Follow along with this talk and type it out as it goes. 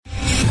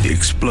The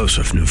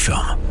explosive new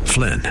film,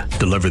 Flynn,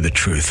 deliver the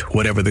truth,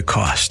 whatever the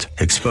cost,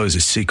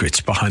 exposes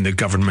secrets behind the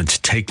government's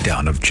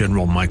takedown of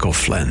General Michael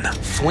Flynn.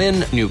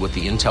 Flynn knew what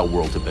the intel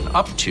world had been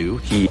up to.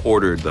 He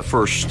ordered the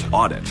first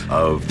audit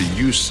of the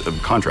use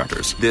of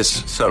contractors.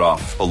 This set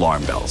off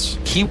alarm bells.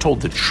 He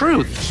told the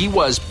truth. He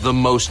was the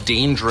most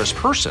dangerous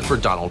person for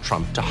Donald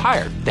Trump to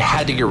hire. They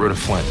had to get rid of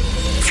Flynn.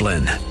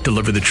 Flynn,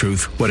 deliver the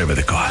truth, whatever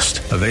the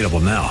cost. Available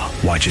now.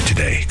 Watch it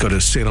today. Go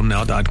to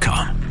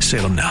salemnow.com.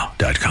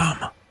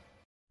 salemnow.com.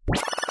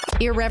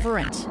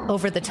 Irreverent,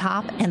 over the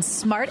top, and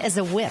smart as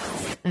a whip.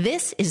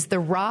 This is the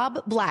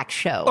Rob Black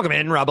Show. Welcome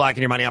in, Rob Black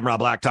and Your Money. I'm Rob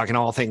Black, talking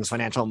all things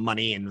financial,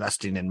 money,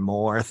 investing, and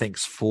more.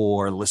 Thanks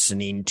for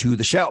listening to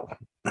the show.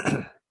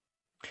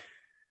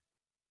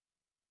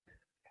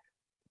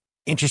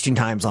 Interesting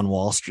times on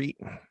Wall Street.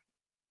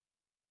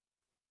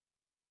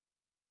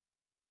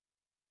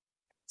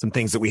 Some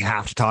things that we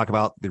have to talk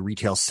about. The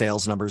retail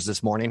sales numbers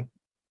this morning.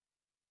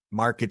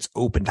 Markets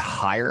opened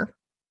higher.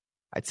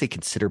 I'd say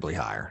considerably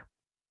higher.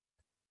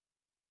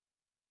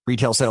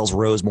 Retail sales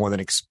rose more than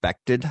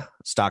expected.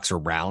 Stocks are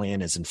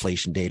rallying as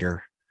inflation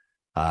data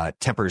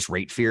tempers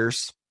rate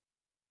fears.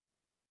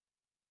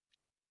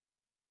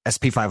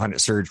 S&P 500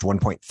 surged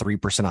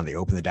 1.3% on the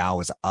open. The Dow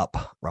was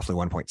up roughly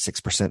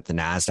 1.6%. The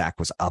NASDAQ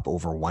was up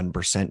over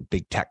 1%.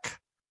 Big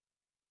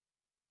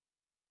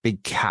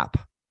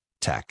cap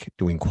tech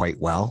doing quite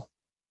well.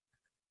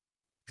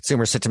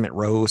 Consumer sentiment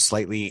rose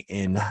slightly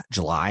in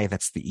July.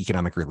 That's the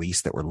economic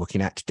release that we're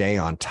looking at today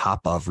on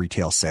top of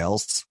retail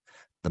sales.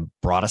 The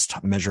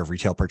broadest measure of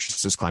retail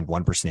purchases climbed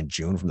 1% in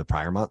June from the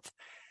prior month.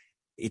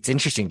 It's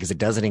interesting because it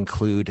doesn't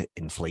include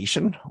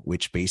inflation,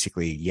 which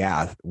basically,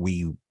 yeah,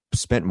 we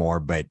spent more,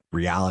 but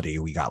reality,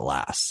 we got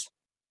less.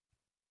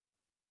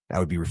 That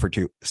would be referred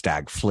to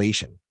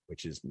stagflation,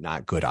 which is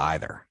not good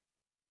either,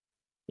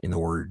 in the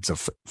words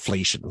of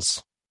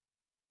inflations.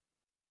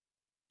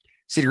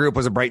 Citigroup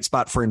was a bright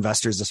spot for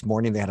investors this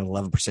morning. They had an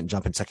 11%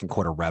 jump in second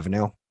quarter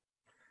revenue.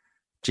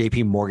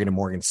 JP Morgan and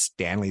Morgan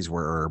Stanley's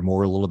were a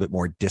little bit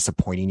more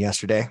disappointing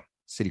yesterday.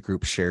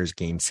 Citigroup shares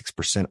gained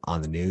 6%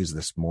 on the news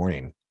this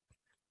morning.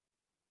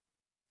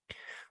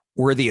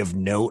 Worthy of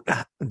note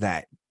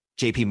that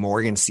JP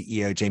Morgan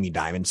CEO Jamie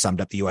Dimon summed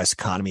up the U.S.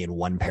 economy in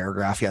one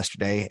paragraph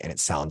yesterday, and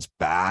it sounds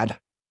bad.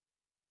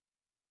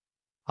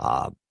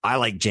 I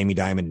like Jamie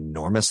Dimon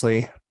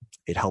enormously.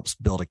 It helps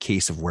build a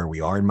case of where we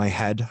are in my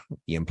head.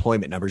 The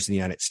employment numbers in the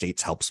United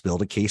States helps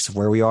build a case of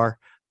where we are.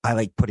 I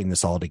like putting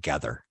this all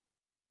together.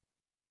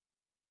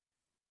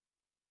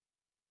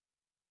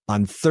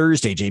 On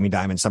Thursday, Jamie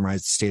Dimon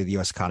summarized the state of the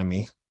U.S.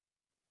 economy.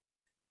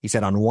 He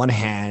said, on one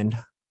hand,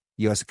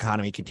 the U.S.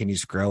 economy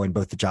continues to grow in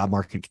both the job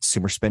market and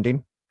consumer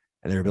spending,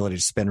 and their ability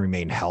to spend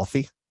remain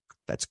healthy.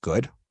 That's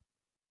good.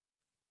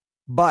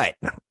 But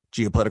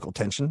geopolitical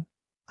tension,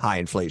 high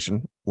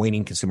inflation,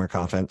 waning consumer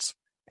confidence,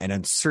 and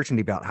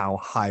uncertainty about how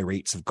high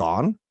rates have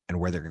gone and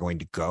where they're going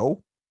to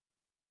go,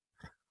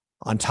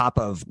 on top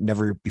of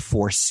never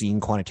before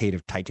seen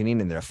quantitative tightening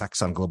and their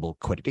effects on global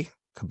liquidity,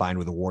 combined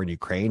with the war in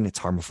Ukraine, its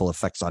harmful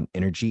effects on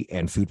energy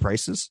and food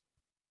prices.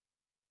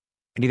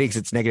 And he thinks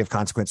its negative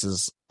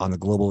consequences on the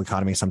global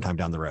economy sometime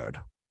down the road.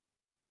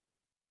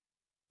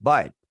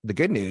 But the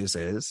good news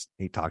is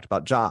he talked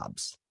about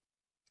jobs.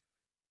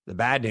 The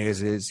bad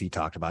news is he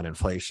talked about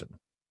inflation.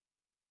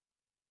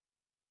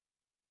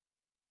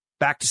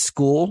 Back to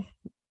school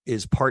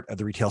is part of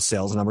the retail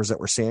sales numbers that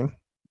we're seeing.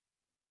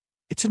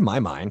 It's in my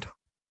mind.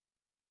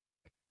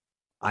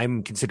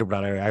 I'm considered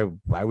I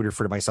would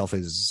refer to myself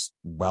as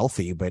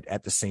wealthy, but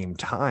at the same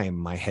time,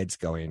 my head's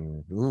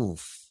going,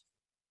 oof.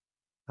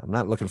 I'm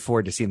not looking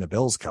forward to seeing the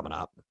bills coming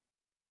up.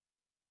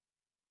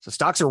 So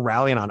stocks are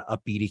rallying on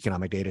upbeat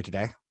economic data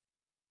today.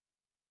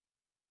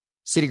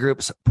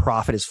 Citigroup's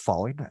profit is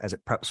falling as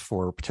it preps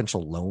for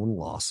potential loan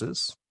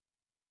losses.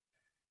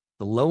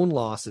 The loan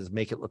losses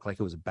make it look like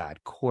it was a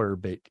bad quarter,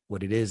 but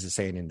what it is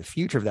saying in the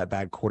future, if that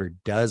bad quarter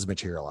does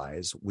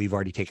materialize, we've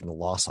already taken the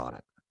loss on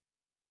it.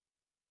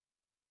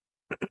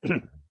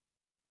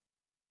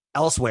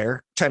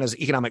 Elsewhere, China's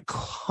economic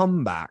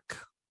comeback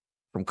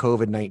from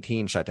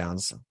COVID-19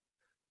 shutdowns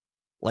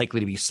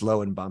likely to be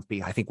slow and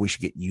bumpy. I think we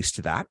should get used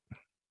to that.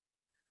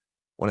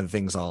 One of the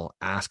things I'll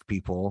ask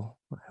people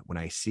when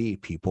I see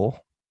people,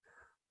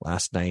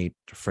 last night,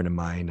 a friend of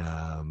mine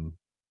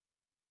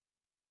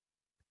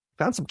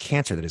found some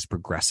cancer that is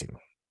progressing.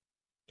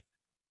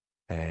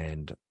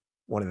 And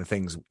one of the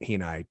things he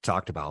and I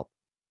talked about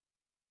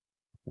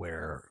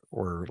where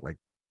we're like,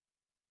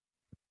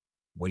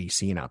 what are you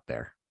seeing out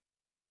there?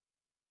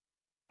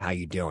 How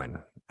you doing?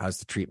 How's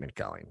the treatment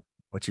going?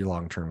 What's your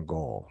long-term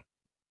goal?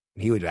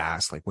 And he would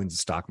ask, like, when's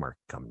the stock market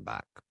coming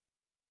back?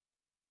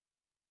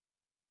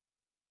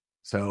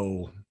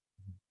 So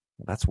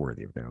that's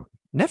worthy of note.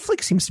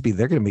 Netflix seems to be,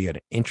 they're going to be an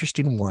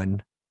interesting one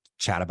to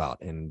chat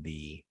about in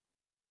the,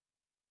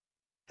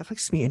 Netflix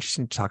is going to be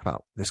interesting to talk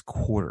about this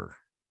quarter.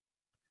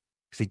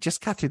 Because they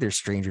just got through their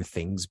Stranger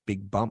Things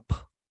big bump.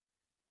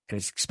 And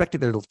it's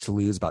expected to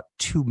lose about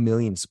 2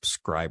 million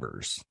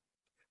subscribers.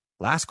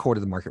 Last quarter,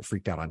 the market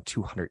freaked out on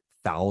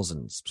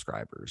 200,000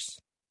 subscribers.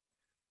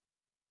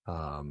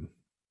 Don't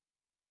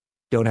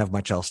have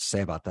much else to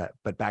say about that.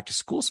 But back to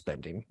school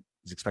spending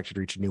is expected to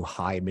reach a new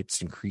high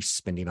amidst increased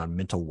spending on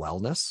mental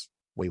wellness.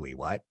 Wait,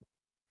 what?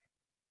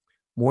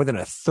 More than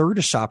a third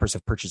of shoppers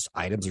have purchased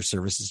items or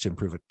services to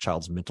improve a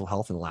child's mental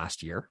health in the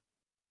last year.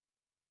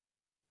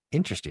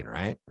 Interesting,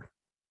 right?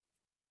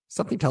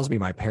 Something tells me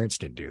my parents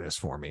didn't do this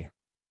for me.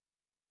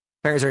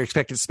 Parents are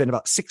expected to spend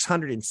about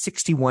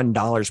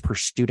 $661 per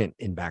student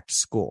in back to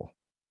school.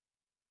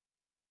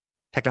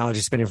 Technology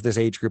spending for this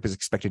age group is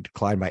expected to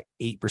decline by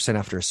 8%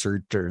 after a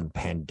surge during the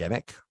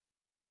pandemic.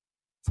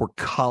 For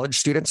college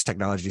students,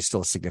 technology is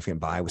still a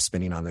significant buy, with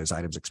spending on those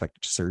items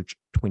expected to surge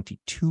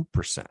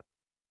 22%.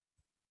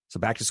 So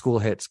back to school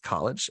hits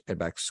college, and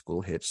back to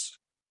school hits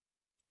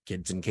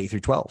kids in K through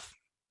 12.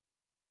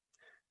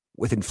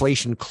 With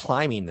inflation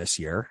climbing this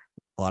year,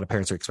 a lot of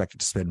parents are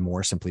expected to spend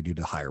more simply due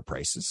to higher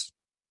prices.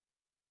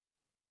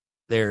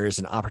 There's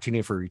an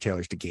opportunity for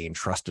retailers to gain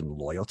trust and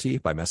loyalty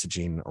by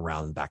messaging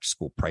around back to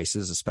school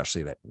prices,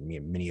 especially that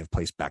many have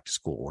placed back to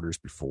school orders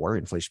before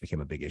inflation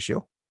became a big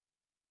issue.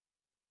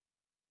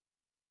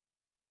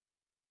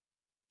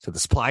 So the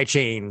supply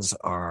chains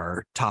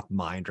are top of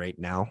mind right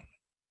now.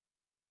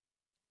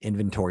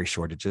 Inventory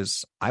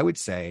shortages. I would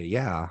say,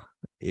 yeah,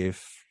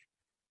 if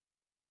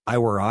I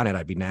were on it,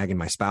 I'd be nagging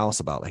my spouse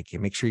about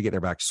make sure you get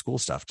their back to school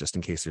stuff just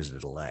in case there's a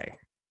delay.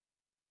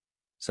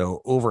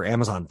 So over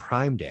Amazon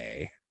Prime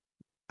Day,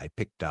 I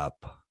picked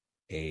up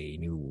a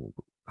new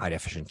high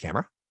definition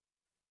camera,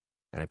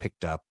 and I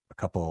picked up a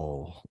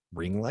couple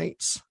ring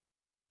lights.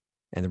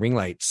 And the ring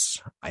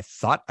lights I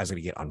thought I was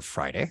going to get on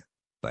Friday,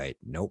 but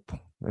nope,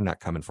 they're not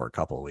coming for a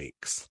couple of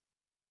weeks.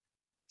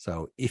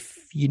 So if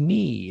you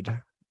need,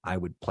 I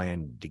would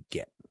plan to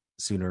get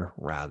sooner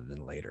rather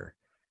than later.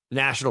 The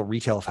National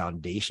Retail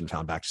Foundation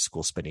found back to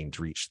school spending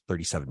to reach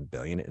 $37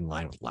 billion, in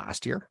line with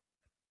last year,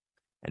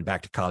 and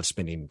back to college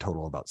spending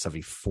total about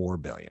 $74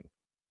 billion.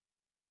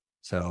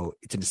 So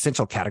it's an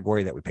essential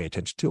category that we pay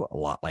attention to, a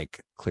lot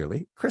like,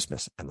 clearly,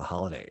 Christmas and the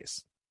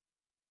holidays.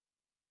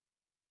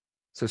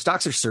 So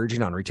stocks are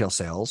surging on retail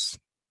sales.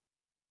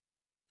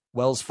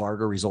 Wells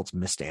Fargo results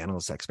missed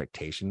analyst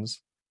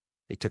expectations.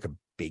 They took a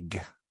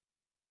big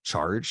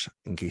charge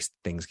in case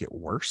things get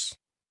worse.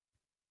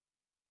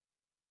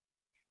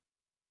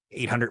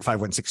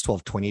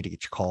 800-516-1220 to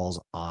get your calls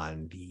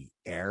on the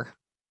air.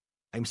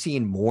 I'm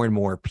seeing more and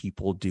more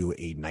people do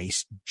a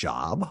nice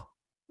job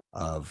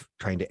of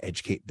trying to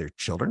educate their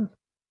children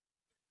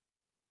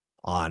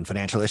on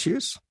financial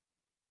issues.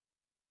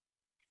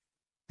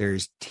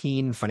 There's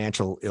teen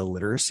financial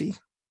illiteracy.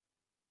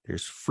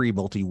 There's free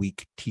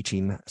multi-week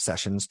teaching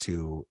sessions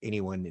to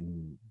anyone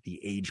in the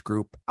age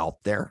group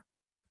out there.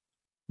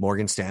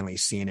 Morgan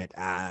Stanley's seeing it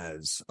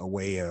as a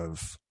way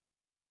of,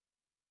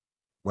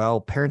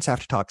 well, parents have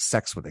to talk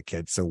sex with their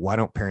kids, so why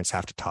don't parents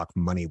have to talk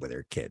money with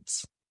their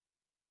kids?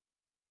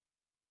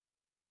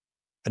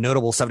 A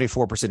notable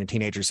 74% of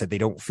teenagers said they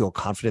don't feel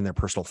confident in their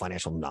personal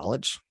financial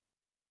knowledge.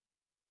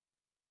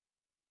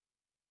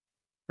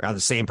 Around the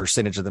same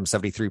percentage of them,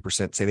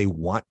 73%, say they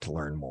want to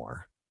learn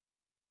more.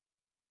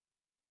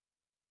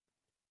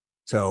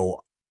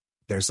 So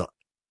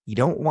you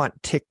don't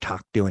want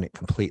TikTok doing it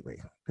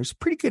completely. There's a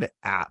pretty good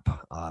app,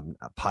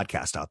 a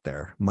podcast out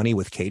there, Money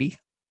with Katie.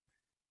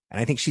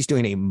 And I think she's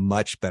doing a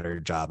much better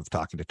job of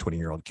talking to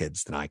 20-year-old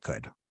kids than I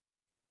could,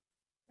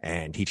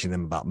 and teaching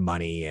them about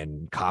money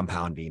and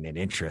compounding and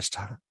interest.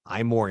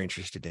 I'm more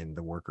interested in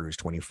the workers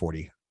 20,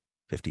 40,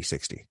 50,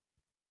 60,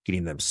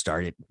 getting them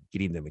started,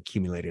 getting them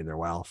accumulating their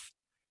wealth.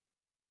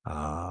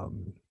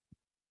 When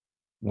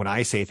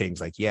I say things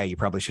like, yeah, you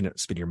probably shouldn't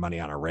spend your money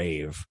on a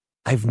rave,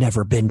 I've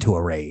never been to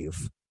a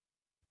rave.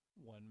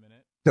 1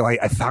 minute. So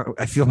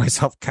I feel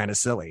myself kind of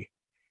silly.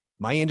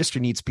 My industry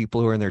needs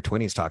people who are in their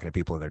 20s talking to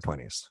people in their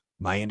 20s.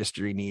 My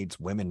industry needs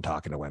women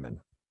talking to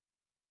women.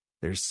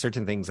 There's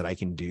certain things that I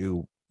can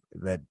do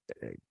that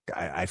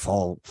I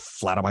fall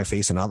flat on my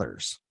face in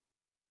others.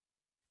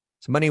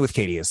 So Money with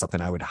Katie is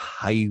something I would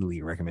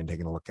highly recommend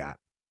taking a look at.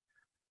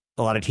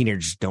 A lot of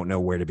teenagers don't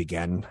know where to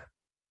begin.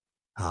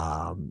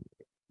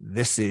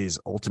 This is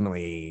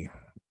ultimately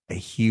a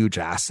huge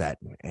asset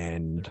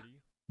in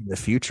the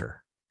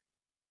future.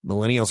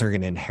 Millennials are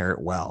going to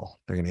inherit well.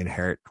 They're going to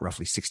inherit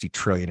roughly $60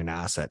 trillion in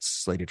assets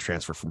slated to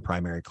transfer from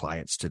primary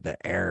clients to the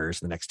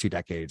heirs in the next 2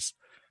 decades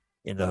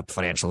in the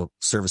financial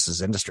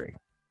services industry.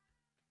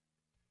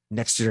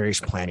 Next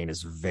generation planning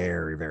is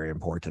very, very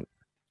important.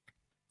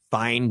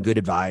 Find good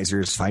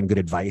advisors, find good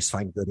advice,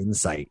 find good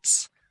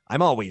insights.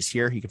 I'm always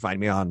here. You can find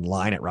me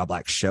online at Rob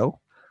Black Show.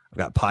 I've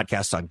got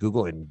podcasts on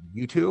Google and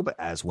YouTube,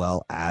 as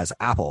well as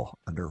Apple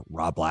under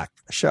Rob Black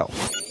Show.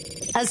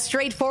 A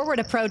straightforward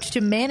approach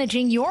to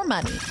managing your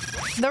money.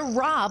 The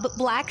Rob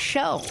Black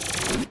Show.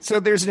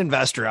 So there's an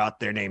investor out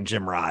there named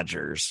Jim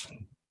Rogers,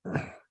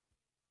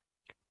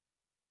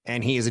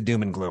 and he is a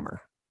doom and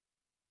gloomer.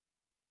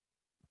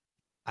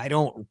 I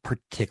don't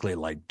particularly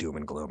like doom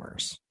and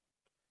gloomers.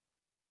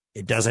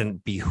 It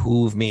doesn't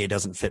behoove me. It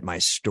doesn't fit my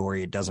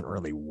story. It doesn't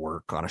really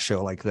work on a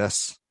show like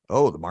this.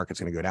 Oh, the market's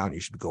going to go down. You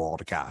should go all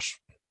to cash.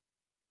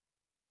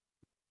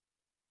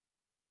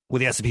 With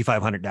the S&P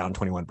 500 down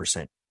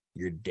 21%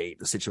 year to date,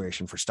 the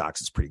situation for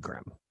stocks is pretty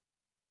grim.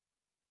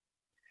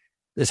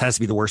 This has to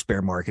be the worst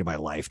bear market of my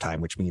lifetime,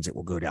 which means it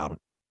will go down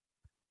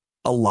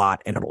a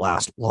lot and it'll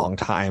last a long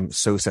time.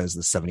 So says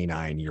the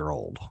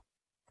 79-year-old.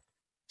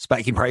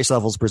 Spiking price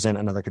levels present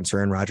another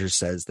concern. Rogers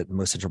says that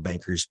most central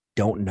bankers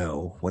don't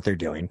know what they're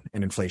doing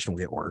and inflation will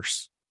get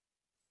worse.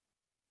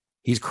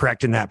 He's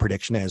correct in that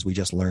prediction, as we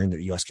just learned that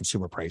the U.S.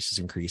 consumer prices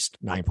increased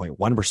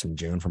 9.1% in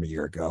June from a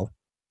year ago,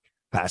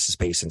 fastest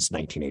pace since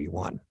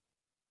 1981.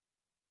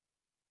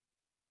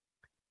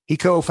 He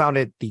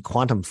co-founded the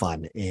Quantum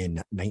Fund in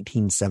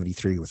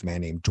 1973 with a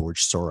man named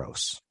George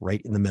Soros,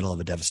 right in the middle of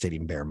a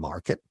devastating bear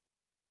market.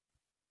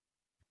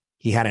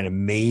 He had an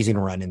amazing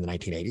run in the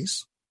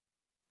 1980s.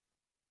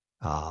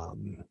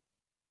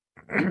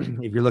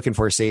 If you're looking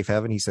for a safe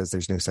haven, he says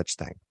there's no such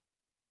thing.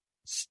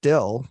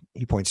 Still,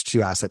 he points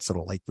to assets that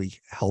will likely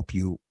help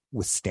you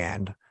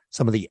withstand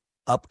some of the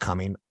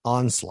upcoming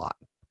onslaught.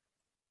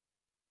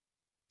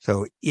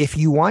 So if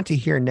you want to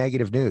hear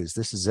negative news,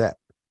 this is it.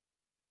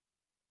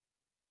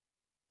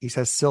 He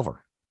says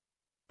silver.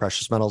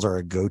 Precious metals are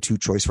a go-to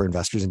choice for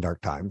investors in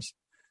dark times.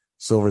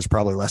 Silver is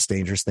probably less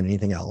dangerous than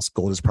anything else.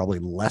 Gold is probably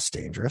less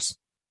dangerous.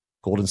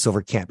 Gold and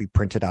silver can't be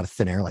printed out of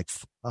thin air like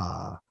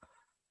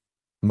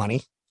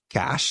money,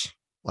 cash,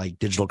 like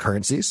digital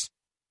currencies.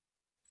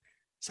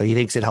 So he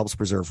thinks it helps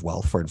preserve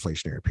wealth for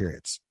inflationary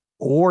periods.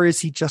 Or is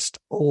he just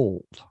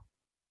old?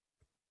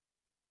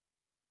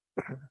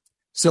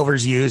 Silver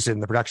is used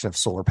in the production of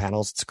solar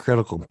panels. It's a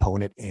critical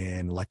component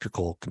in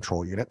electrical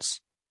control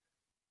units.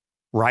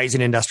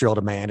 Rising industrial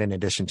demand, in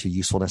addition to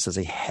usefulness as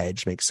a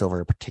hedge, makes silver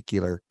a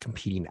particular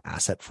competing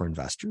asset for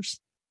investors.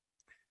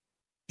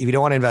 If you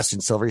don't want to invest in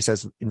silver, he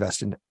says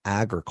invest in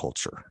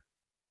agriculture.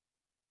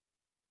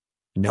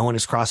 No one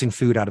is crossing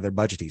food out of their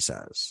budget, he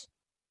says.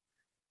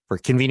 For a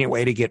convenient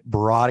way to get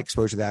broad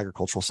exposure to the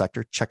agricultural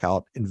sector, check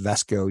out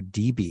Invesco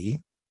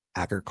DB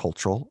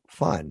Agricultural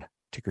Fund,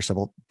 ticker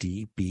symbol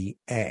DBA.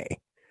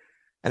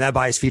 And that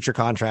buys future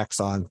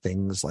contracts on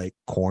things like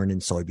corn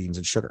and soybeans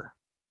and sugar.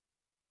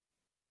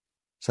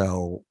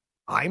 So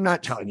I'm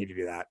not telling you to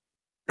do that,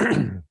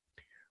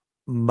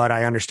 but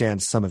I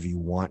understand some of you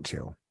want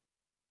to.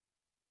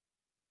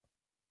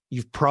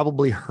 You've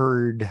probably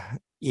heard,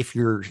 if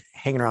you're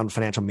hanging around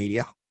financial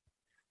media,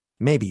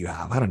 maybe you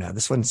have. I don't know.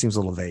 This one seems a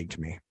little vague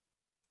to me.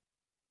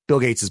 Bill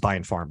Gates is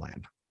buying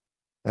farmland.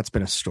 That's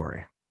been a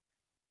story.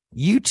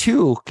 You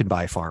too can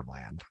buy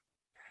farmland.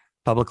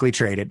 Publicly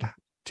traded,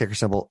 ticker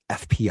symbol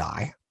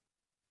FPI,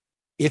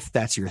 if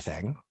that's your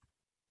thing.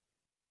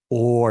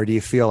 Or do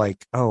you feel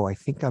like, oh, I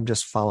think I'm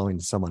just following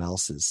someone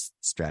else's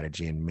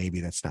strategy and maybe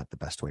that's not the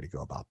best way to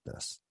go about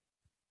this?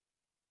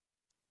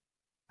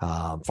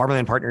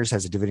 Farmland Partners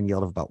has a dividend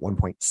yield of about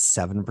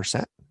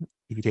 1.7%.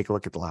 If you take a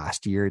look at the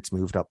last year, it's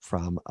moved up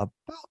from about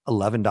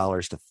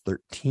 $11 to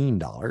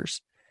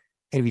 $13.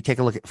 And if you take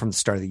a look at from the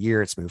start of the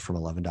year, it's moved from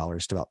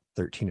 $11 to about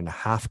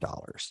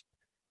 $13.50.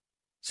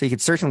 So you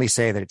could certainly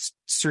say that it's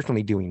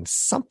certainly doing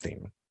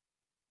something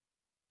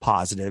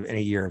positive in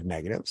a year of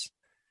negatives.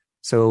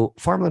 So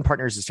Farmland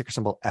Partners is ticker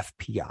symbol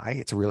FPI.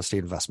 It's a real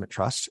estate investment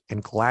trust.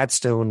 And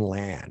Gladstone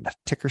Land,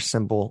 ticker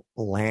symbol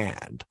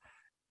LAND,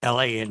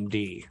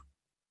 LAND.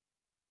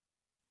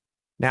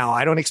 Now,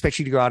 I don't expect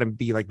you to go out and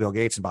be like Bill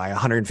Gates and buy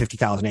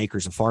 150,000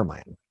 acres of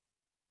farmland,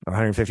 or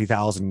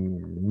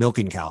 150,000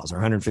 milking cows, or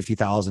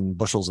 150,000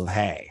 bushels of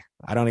hay.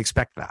 I don't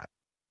expect that.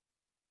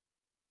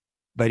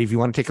 But if you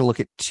want to take a look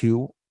at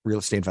two real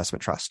estate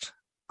investment trusts,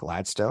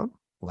 Gladstone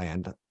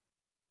Land,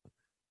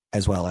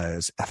 as well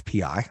as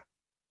FPI,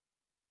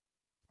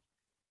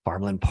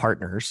 Farmland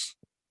Partners,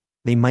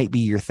 they might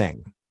be your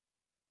thing.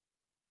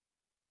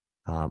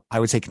 I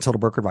would say consult a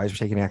broker advisor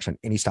taking action on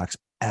any stocks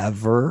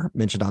ever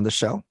mentioned on the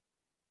show.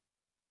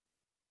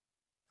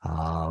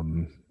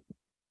 I'm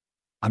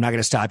not going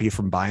to stop you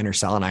from buying or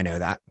selling. I know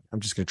that. I'm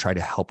just going to try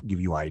to help give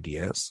you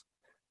ideas.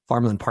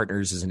 Farmland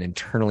Partners is an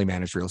internally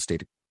managed real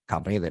estate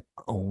company that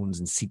owns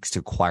and seeks to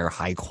acquire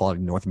high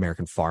quality North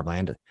American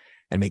farmland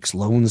and makes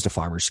loans to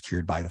farmers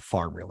secured by the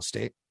farm real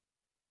estate.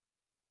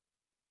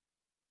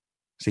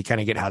 So you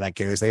kind of get how that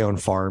goes. They own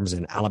farms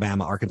in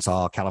Alabama,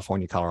 Arkansas,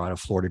 California, Colorado,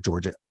 Florida,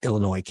 Georgia,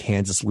 Illinois,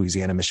 Kansas,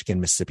 Louisiana,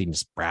 Michigan, Mississippi,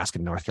 Nebraska,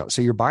 and North Carolina.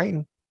 So you're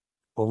buying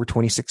over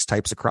 26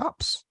 types of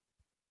crops.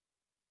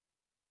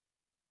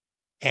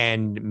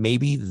 And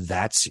maybe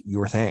that's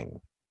your thing.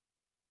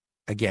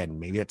 Again,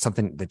 maybe that's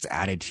something that's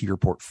added to your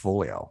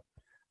portfolio.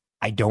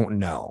 I don't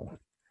know.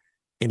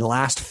 In the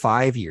last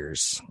 5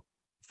 years,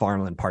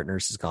 Farmland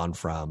Partners has gone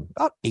from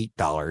about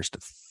 $8 to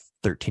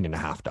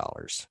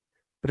 $13.50.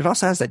 But it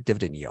also has that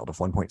dividend yield of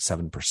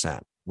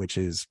 1.7%, which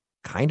is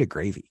kind of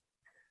gravy.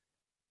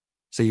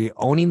 So you're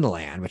owning the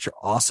land, but you're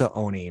also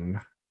owning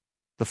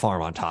the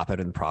farm on top of it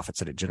and the profits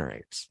that it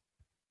generates.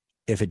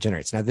 If it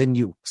generates. Now, then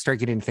you start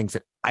getting things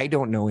that I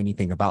don't know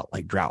anything about,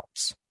 like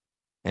droughts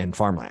and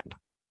farmland.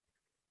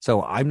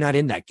 So I'm not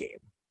in that game.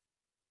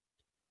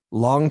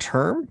 Long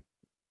term,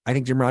 I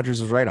think Jim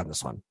Rogers was right on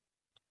this one.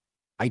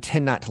 I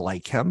tend not to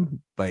like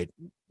him, but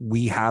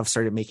we have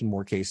started making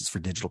more cases for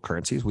digital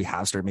currencies. We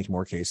have started making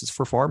more cases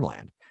for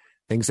farmland,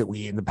 things that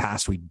in the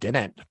past we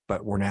didn't,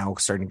 but we're now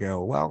starting to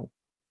go, well,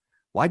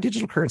 why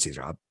digital currencies,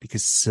 Rob?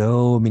 Because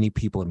so many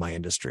people in my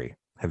industry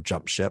have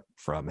jumped ship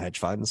from hedge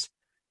funds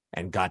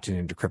and gotten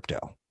into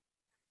crypto.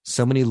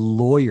 So many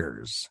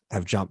lawyers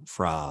have jumped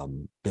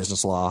from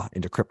business law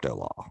into crypto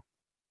law.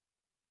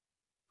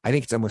 I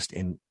think it's almost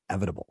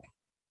inevitable.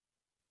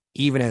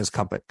 Even as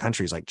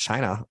countries like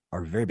China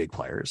are very big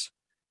players,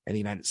 and the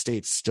United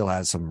States still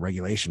has some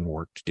regulation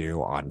work to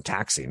do on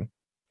taxing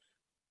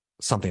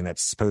something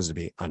that's supposed to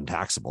be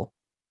untaxable,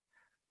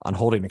 on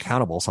holding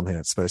accountable something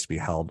that's supposed to be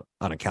held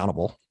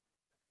unaccountable.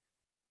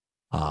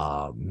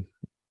 So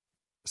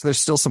there's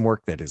still some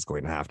work that is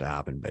going to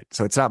happen, but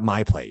so it's not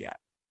my play yet,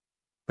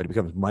 but it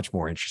becomes much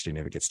more interesting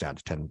if it gets down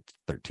to 10,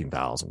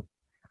 13,000.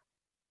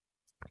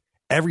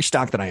 Every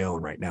stock that I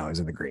own right now is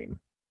in the green.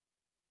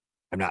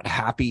 I'm not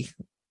happy.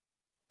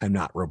 I'm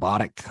not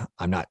robotic.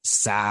 I'm not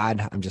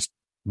sad. I'm just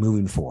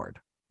moving forward.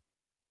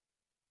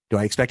 Do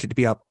I expect it to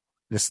be up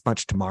this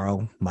much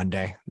tomorrow,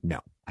 Monday? No,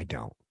 I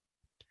don't.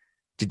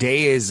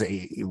 Today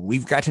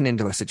we've gotten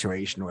into a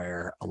situation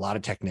where a lot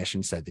of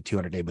technicians said the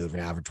 200-day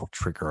moving average will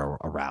trigger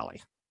a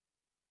rally.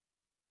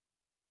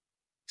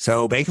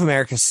 So Bank of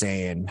America is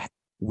saying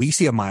we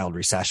see a mild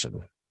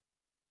recession.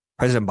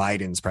 President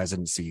Biden's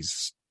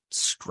presidency's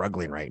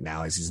struggling right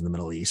now as he's in the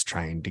Middle East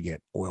trying to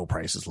get oil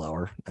prices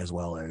lower, as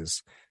well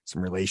as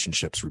some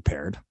relationships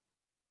repaired.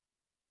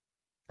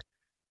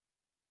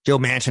 Joe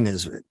Manchin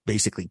has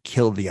basically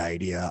killed the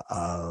idea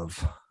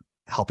of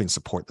helping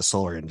support the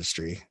solar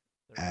industry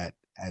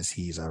as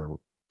he's a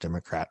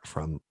Democrat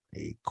from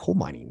a coal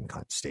mining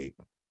state.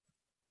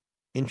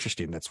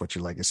 Interesting. That's what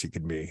your legacy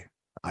can be,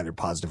 either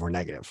positive or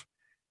negative.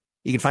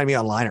 You can find me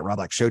online at Rob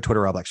Black Show,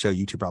 Twitter, Rob Black Show,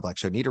 YouTube, Rob Black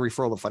Show. Need a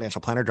referral of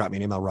financial planner? Drop me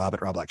an email,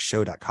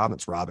 rob@robblackshow.com.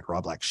 It's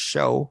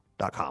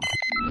rob@robblackshow.com.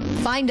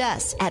 Find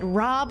us at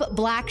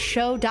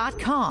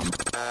robblackshow.com.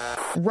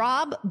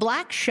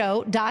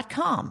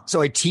 robblackshow.com.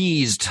 So I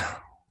teased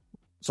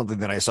something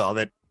that I saw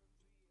that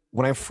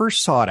when I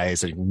first saw it, I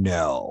said,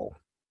 no.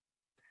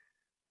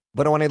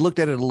 But when I looked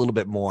at it a little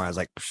bit more, I was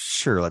like,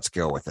 sure, let's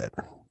go with it.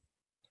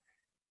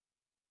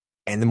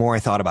 And the more I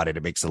thought about it,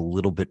 it makes a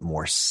little bit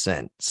more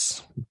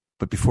sense.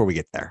 But before we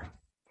get there,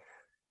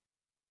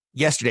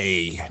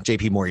 yesterday,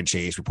 JP Morgan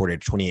Chase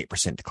reported a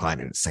 28%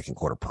 decline in its second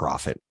quarter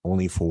profit,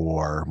 only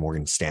for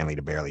Morgan Stanley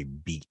to barely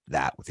beat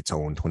that with its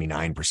own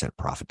 29%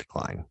 profit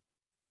decline.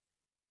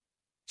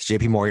 So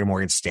JP Morgan and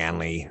Morgan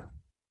Stanley,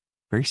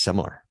 very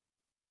similar.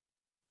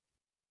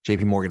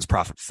 JP Morgan's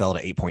profit fell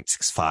to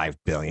 $8.65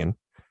 billion.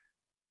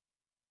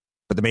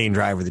 But the main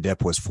driver of the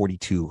dip was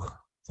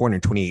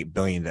 $428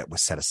 billion that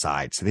was set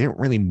aside. So they didn't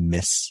really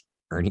miss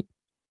earnings.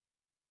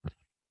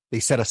 They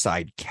set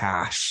aside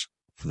cash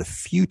for the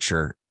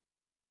future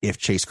if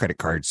Chase credit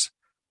cards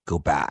go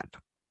bad.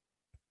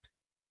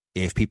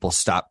 If people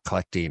stop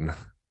collecting,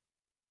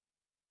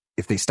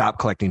 if they stop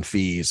collecting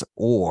fees,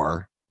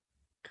 or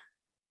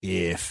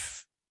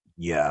if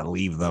you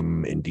leave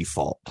them in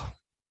default.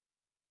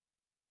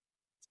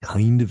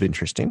 Kind of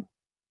interesting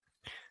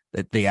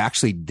that they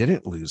actually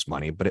didn't lose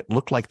money, but it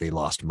looked like they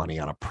lost money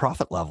on a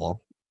profit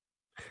level.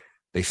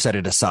 They set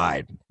it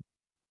aside.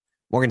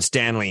 Morgan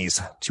Stanley's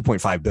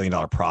 $2.5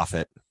 billion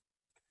profit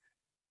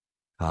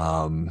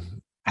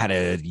had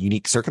a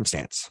unique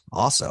circumstance.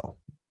 Also,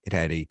 it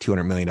had a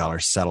 $200 million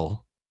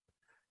settlement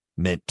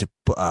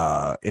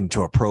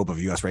into a probe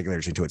of U.S.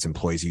 regulators into its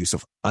employees' use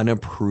of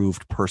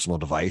unapproved personal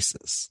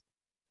devices.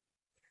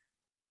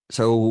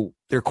 So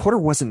their quarter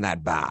wasn't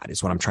that bad,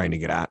 is what I'm trying to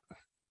get at.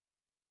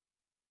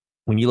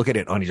 When you look at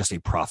it on just a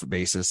profit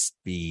basis,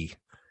 the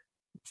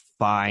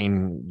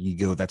fine, you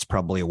go, that's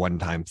probably a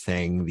one-time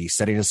thing. The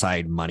setting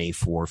aside money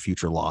for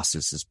future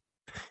losses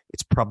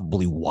it's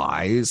probably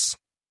wise,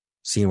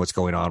 seeing what's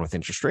going on with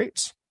interest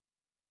rates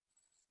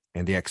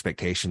and the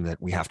expectation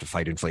that we have to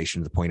fight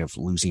inflation to the point of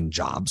losing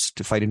jobs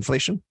to fight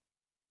inflation.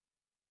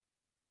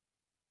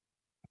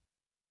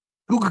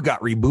 Google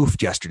got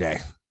reboofed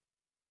yesterday.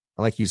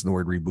 I like using the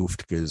word reboofed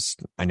because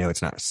I know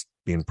it's not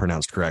being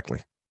pronounced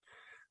correctly.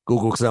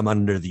 Google comes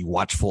under the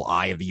watchful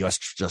eye of the U.S.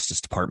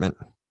 Justice Department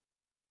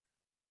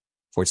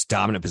for its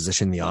dominant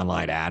position in the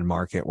online ad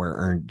market, where it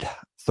earned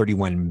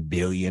 $31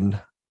 billion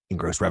in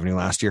gross revenue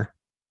last year.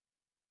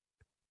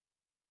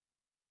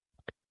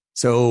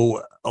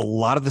 So a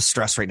lot of the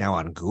stress right now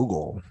on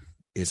Google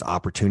is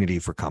opportunity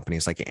for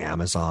companies like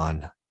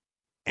Amazon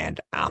and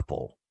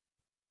Apple.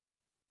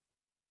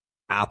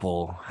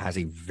 Apple has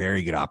a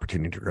very good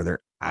opportunity to grow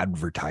their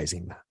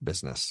advertising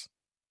business.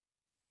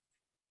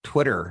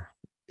 Twitter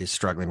is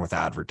struggling with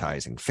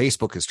advertising.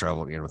 Facebook is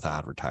struggling with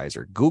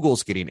advertiser.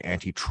 Google's getting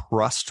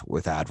antitrust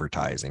with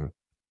advertising.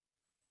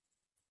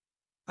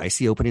 I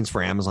see openings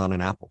for Amazon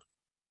and Apple.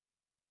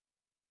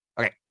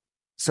 Okay,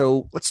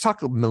 so let's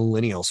talk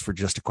millennials for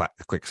just a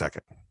quick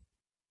second.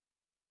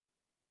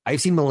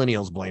 I've seen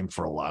millennials blamed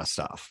for a lot of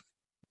stuff.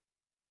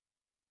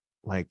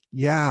 I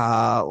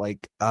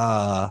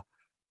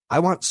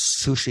want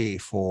sushi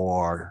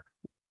for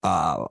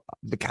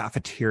the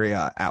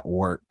cafeteria at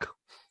work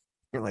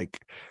You're like,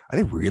 are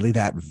they really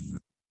that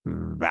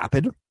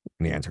vapid? And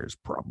the answer is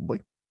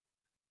probably.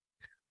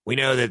 We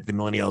know that the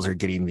millennials are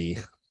getting the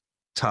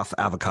tough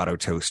avocado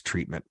toast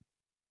treatment.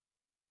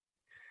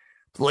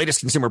 The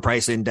latest consumer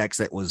price index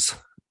that was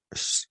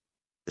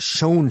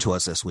shown to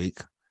us this week,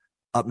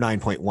 up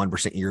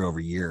 9.1% year over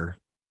year.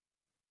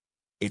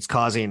 It's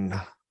causing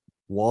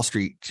Wall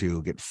Street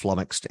to get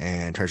flummoxed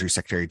and Treasury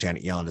Secretary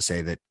Janet Yellen to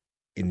say that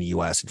in the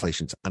U.S.,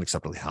 inflation is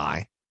unacceptably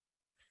high.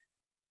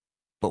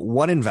 But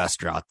one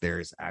investor out there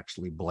is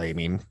actually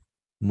blaming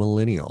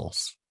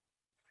millennials.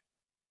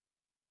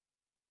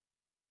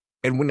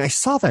 And when I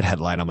saw that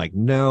headline, I'm like,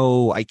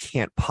 no, I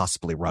can't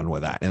possibly run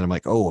with that. And I'm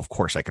like, oh, of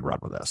course I could run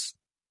with this.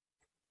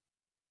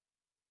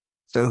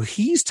 So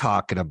he's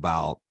talking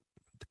about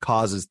the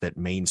causes that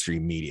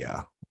mainstream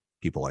media,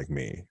 people like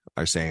me,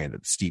 are saying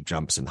that steep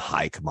jumps in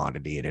high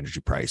commodity and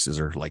energy prices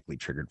are likely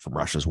triggered from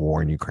Russia's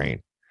war in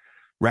Ukraine.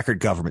 Record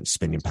government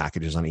spending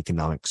packages on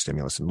economic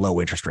stimulus and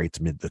low interest rates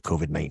amid the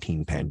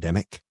COVID-19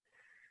 pandemic.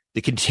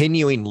 The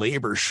continuing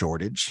labor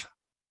shortage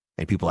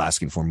and people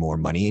asking for more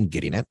money and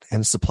getting it,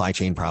 and supply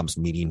chain problems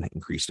meeting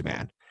increased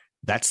demand.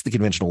 That's the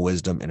conventional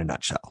wisdom in a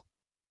nutshell.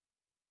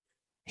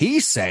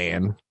 He's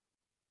saying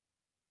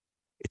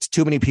it's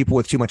too many people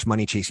with too much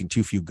money chasing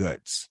too few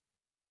goods.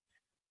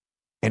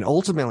 And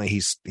ultimately,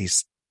 he's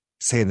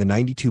saying the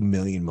 92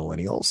 million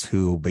millennials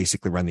who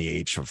basically run the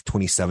age of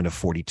 27 to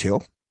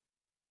 42.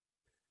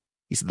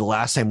 He said the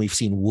last time we've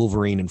seen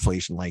Wolverine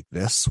inflation like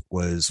this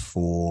was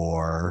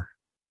for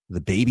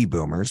the baby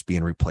boomers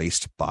being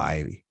replaced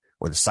by,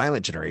 or the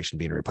silent generation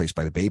being replaced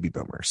by the baby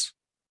boomers.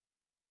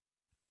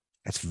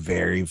 That's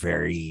very,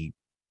 very,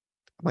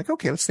 I'm like,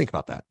 okay, let's think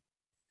about that.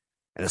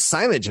 And the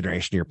silent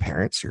generation, your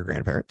parents, your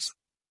grandparents,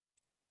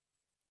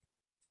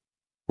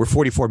 we're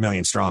 44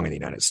 million strong in the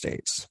United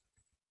States.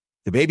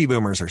 The baby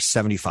boomers are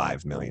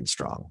 75 million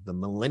strong. The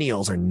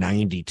millennials are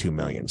 92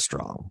 million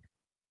strong.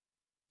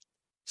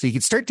 So you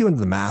could start doing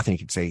the math and you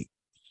could say,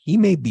 he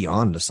may be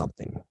on to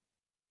something.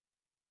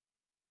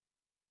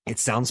 It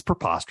sounds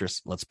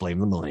preposterous. Let's blame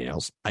the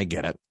millennials. I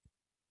get it.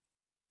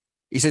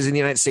 He says in the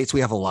United States,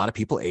 we have a lot of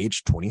people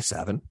aged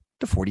 27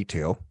 to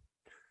 42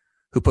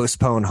 who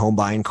postpone home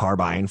buying, car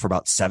buying for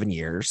about 7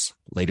 years,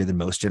 later than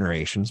most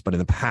generations. But in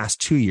the past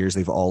 2 years,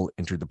 they've all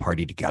entered the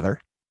party together.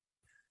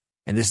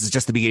 And this is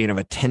just the beginning of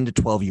a 10 to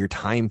 12 year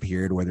time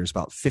period where there's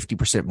about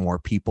 50% more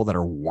people that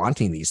are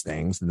wanting these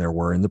things than there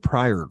were in the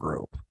prior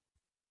group.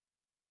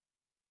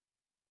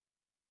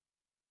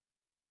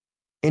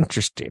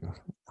 Interesting.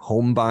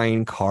 Home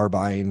buying, car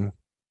buying,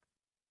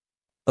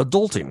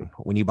 adulting.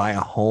 When you buy a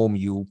home,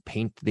 you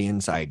paint the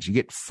insides, you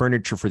get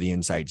furniture for the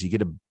insides, you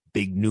get a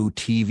big new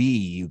TV,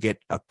 you get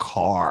a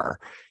car,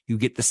 you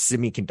get the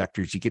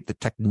semiconductors, you get the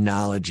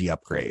technology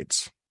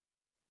upgrades.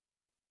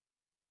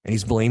 And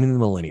he's blaming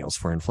the millennials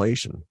for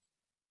inflation.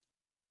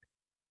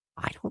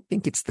 I don't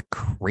think it's the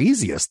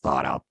craziest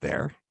thought out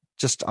there,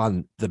 just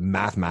on the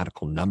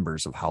mathematical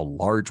numbers of how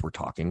large we're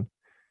talking.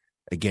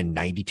 Again,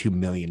 92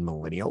 million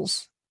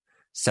millennials,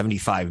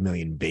 75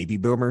 million baby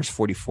boomers,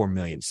 44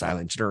 million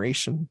silent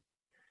generation.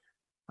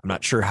 I'm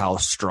not sure how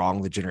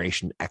strong the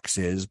Generation X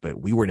is, but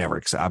we were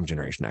never, I'm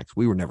Generation X,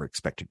 we were never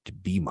expected to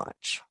be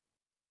much.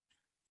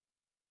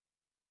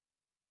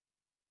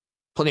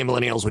 Plenty of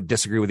millennials would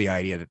disagree with the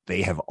idea that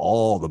they have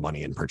all the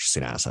money in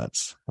purchasing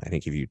assets. I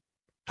think if you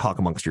talk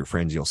amongst your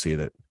friends, you'll see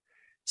that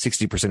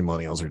 60% of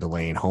millennials are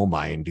delaying home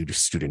buying due to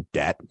student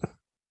debt.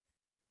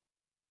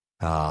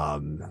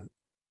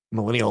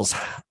 Millennials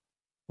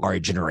are a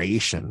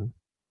generation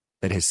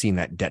that has seen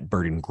that debt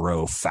burden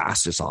grow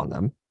fastest on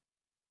them.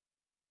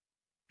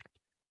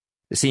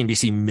 The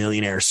CNBC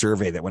Millionaire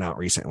Survey that went out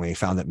recently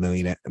found that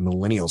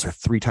millennials are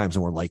 3 times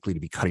more likely to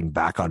be cutting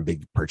back on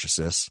big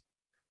purchases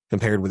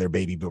compared with their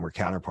baby boomer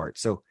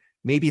counterparts. So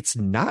maybe it's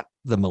not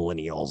the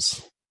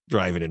millennials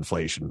driving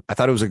inflation. I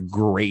thought it was a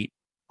great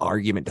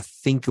argument to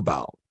think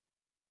about.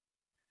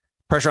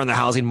 Pressure on the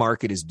housing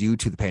market is due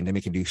to the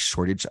pandemic-induced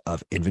shortage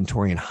of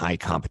inventory and high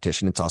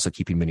competition. It's also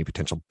keeping many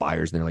potential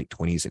buyers in their late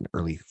 20s and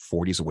early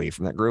 40s away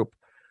from that group.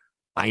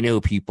 I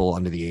know people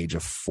under the age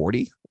of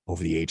 40,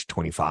 over the age of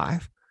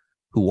 25,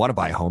 who want to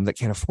buy a home that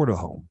can't afford a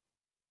home.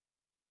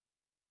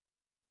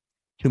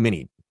 Too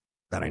many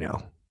that I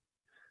know.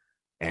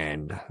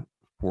 And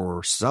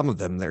for some of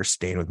them, they're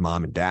staying with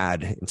mom and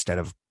dad instead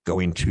of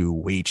going to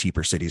way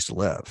cheaper cities to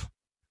live.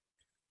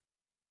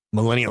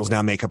 Millennials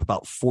now make up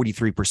about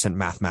 43%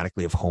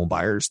 mathematically of home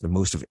buyers, the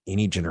most of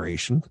any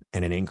generation,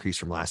 and an increase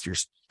from last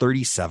year's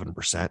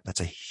 37%. That's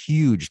a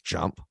huge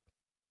jump.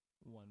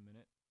 1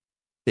 minute.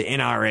 The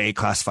NRA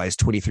classifies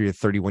 23 to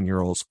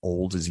 31-year-olds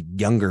old as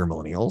younger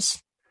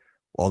millennials,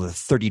 while the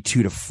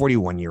 32 to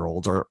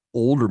 41-year-olds are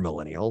older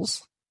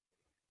millennials.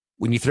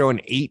 When you throw in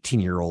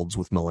 18-year-olds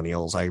with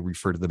millennials, I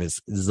refer to them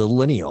as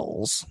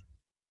zillennials.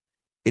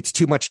 It's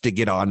too much to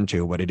get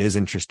onto, but it is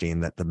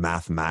interesting that the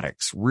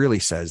mathematics really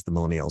says the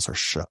millennials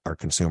are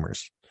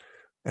consumers.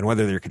 And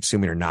whether they're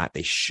consuming or not,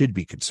 they should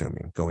be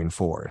consuming going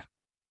forward.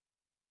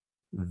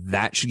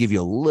 That should give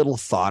you a little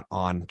thought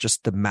on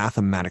just the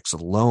mathematics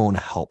alone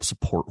help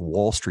support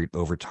Wall Street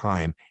over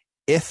time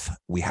if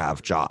we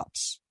have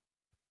jobs.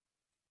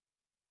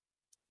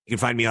 You can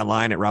find me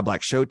online at Rob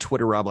Black Show,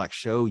 Twitter Rob Black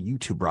Show,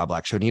 YouTube Rob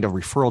Black Show. Need a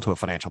referral to a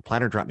financial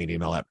planner? Drop me an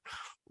email at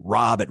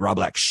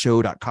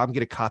rob@robblackshow.com.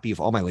 Get a copy of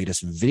all my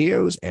latest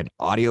videos and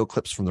audio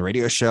clips from the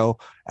radio show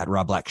at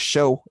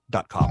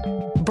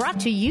robblackshow.com. Brought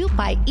to you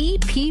by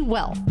EP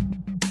Wealth.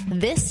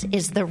 This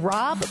is the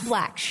Rob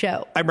Black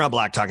Show. I'm Rob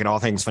Black, talking all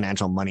things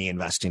financial, money,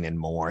 investing, and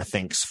more.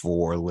 Thanks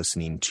for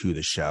listening to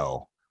the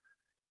show.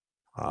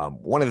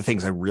 One of the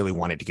things I really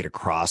wanted to get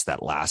across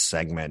that last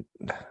segment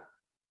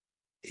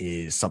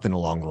is something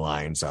along the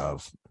lines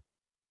of,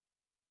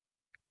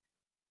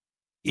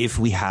 if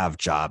we have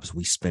jobs,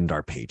 we spend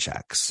our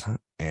paychecks,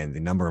 and the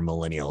number of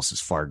millennials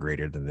is far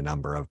greater than the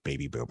number of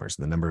baby boomers.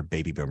 The number of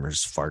baby boomers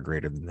is far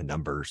greater than the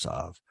numbers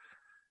of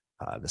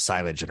the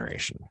silent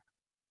generation.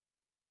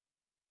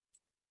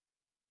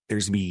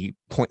 There's going to be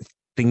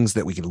things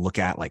that we can look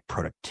at like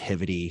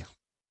productivity,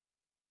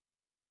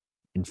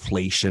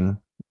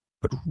 inflation,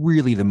 but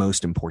really the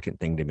most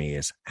important thing to me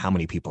is how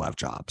many people have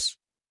jobs.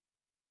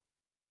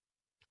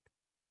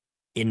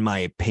 In my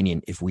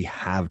opinion, if we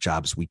have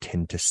jobs, we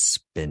tend to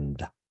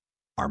spend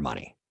our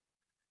money.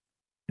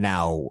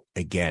 Now,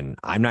 again,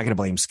 I'm not going to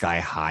blame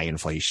sky high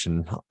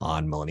inflation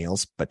on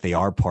millennials, but they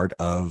are part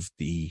of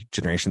the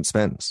generation that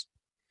spends.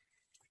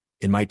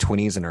 In my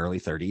 20s and early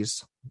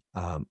 30s,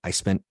 I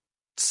spent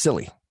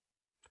silly.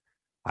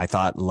 I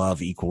thought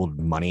love equaled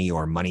money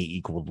or money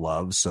equaled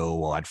love.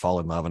 So I'd fall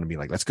in love and I'd be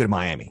like, let's go to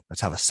Miami.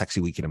 Let's have a sexy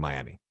weekend in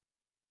Miami.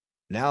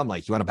 Now I'm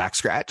like, you want a back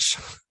scratch?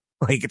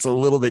 Like, it's a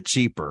little bit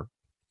cheaper.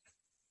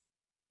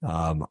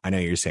 I know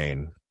you're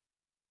saying,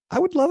 I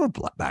would love a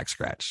back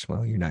scratch.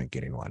 Well, you're not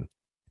getting one.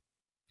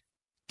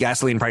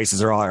 Gasoline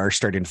prices are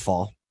starting to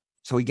fall.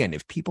 So again,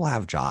 if people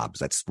have jobs,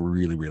 that's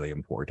really, really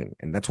important.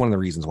 And that's one of the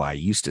reasons why I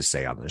used to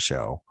say on the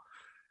show,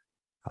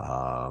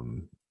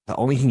 the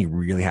only thing you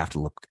really have to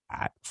look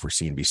at for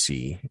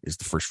CNBC is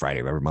the first Friday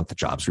of every month, the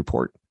jobs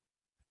report.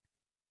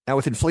 Now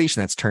with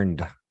inflation, that's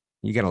turned,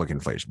 you got to look at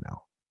inflation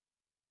now.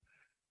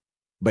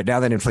 But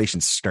now that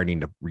inflation's starting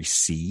to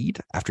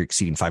recede after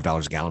exceeding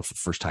 $5 a gallon for the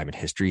first time in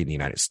history in the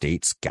United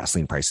States,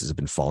 gasoline prices have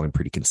been falling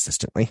pretty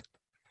consistently.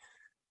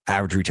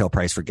 Average retail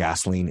price for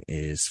gasoline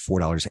is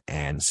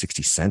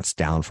 $4.60,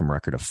 down from a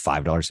record of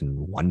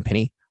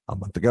 $5.01 a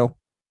month ago.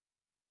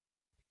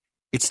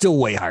 It's still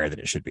way higher than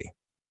it should be,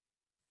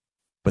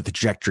 but the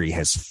trajectory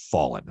has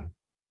fallen.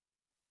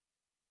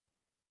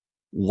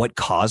 What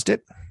caused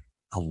it?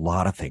 A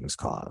lot of things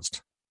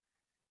caused.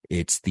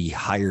 It's the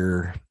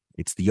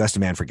U.S.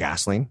 demand for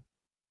gasoline.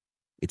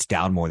 It's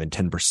down more than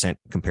 10%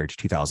 compared to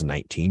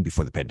 2019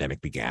 before the pandemic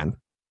began.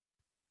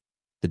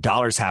 The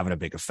dollar's having a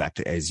big effect.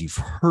 As you've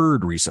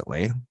heard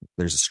recently,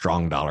 there's a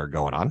strong dollar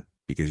going on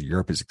because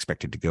Europe is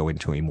expected to go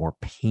into a more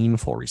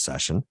painful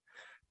recession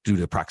due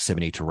to the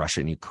proximity to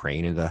Russia and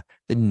Ukraine and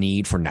the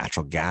need for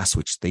natural gas,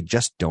 which they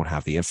just don't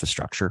have the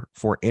infrastructure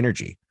for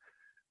energy.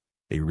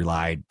 They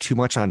relied too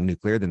much on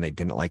nuclear, then they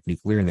didn't like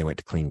nuclear and they went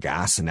to clean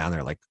gas. And now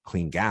they're like,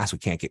 clean gas, we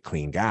can't get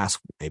clean gas.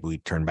 Maybe we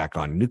turn back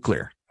on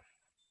nuclear.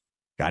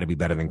 Got to be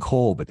better than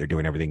coal, but they're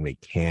doing everything they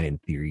can in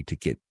theory to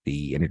get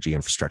the energy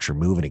infrastructure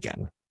moving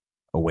again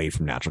away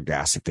from natural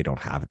gas. If they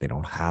don't have it, they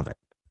don't have it.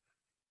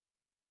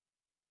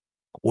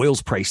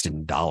 Oil's priced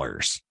in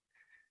dollars.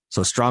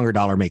 So a stronger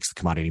dollar makes the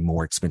commodity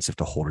more expensive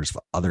to holders of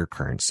other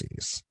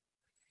currencies.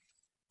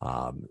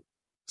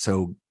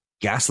 So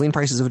gasoline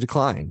prices have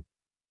declined.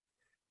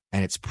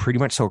 And it's pretty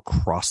much so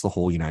across the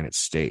whole United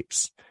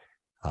States.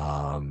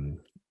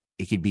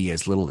 It could be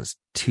as little as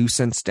 2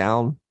 cents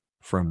down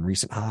from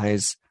recent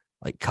highs.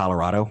 Like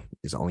Colorado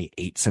is only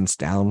 8 cents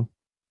down.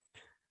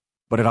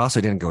 But it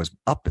also didn't go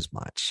up as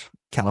much.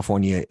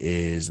 California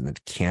is in the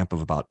camp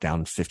of about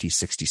down 50,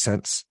 60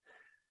 cents.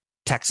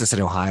 Texas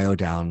and Ohio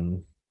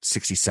down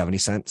 60, 70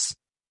 cents.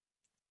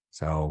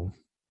 So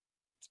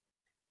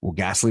will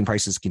gasoline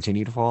prices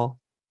continue to fall?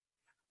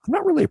 I'm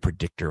not really a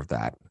predictor of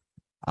that.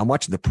 I'm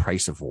watching the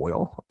price of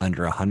oil.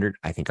 Under 100,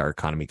 I think our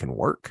economy can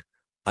work.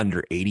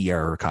 Under 80,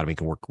 our economy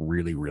can work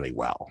really, really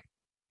well.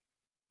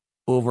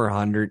 Over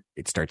 100,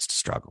 it starts to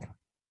struggle.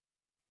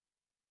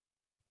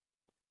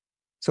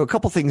 So a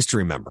couple things to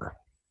remember.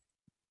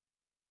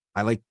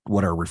 I like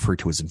what are referred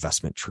to as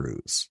investment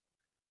truths.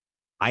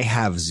 I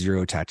have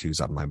 0 tattoos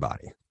on my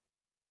body.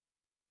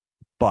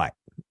 But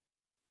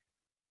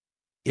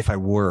if I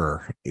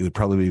were, it would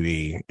probably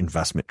be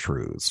investment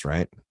truths,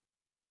 right?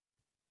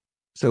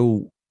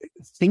 So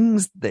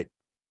things that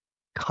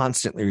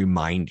constantly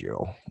remind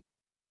you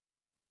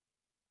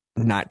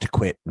not to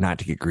quit, not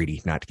to get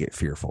greedy, not to get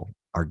fearful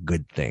are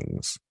good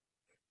things,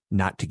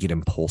 not to get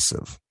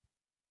impulsive.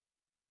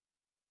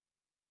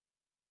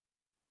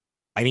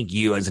 I think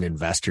you as an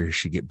investor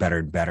should get better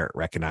and better at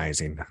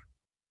recognizing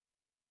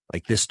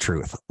like this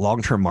truth.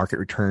 Long-term market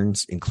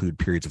returns include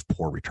periods of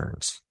poor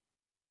returns.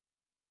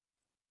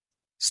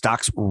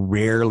 Stocks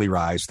rarely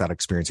rise without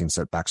experiencing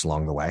setbacks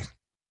along the way.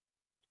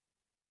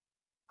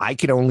 I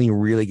could only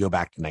really go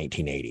back to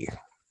 1980.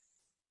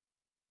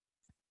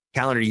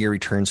 Calendar year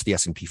returns for the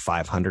S&P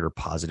 500 are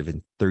positive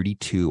in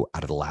 32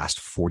 out of the last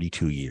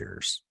 42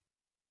 years.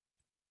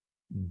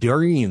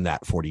 During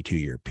that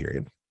 42-year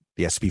period,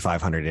 the S&P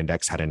 500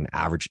 index had an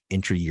average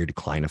intra-year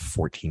decline of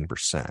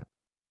 14%.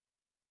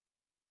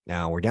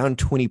 Now we're down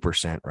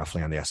 20%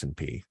 roughly on the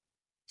S&P.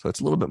 So it's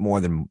a little bit more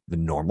than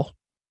normal.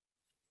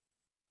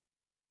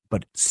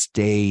 But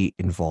stay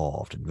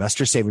involved.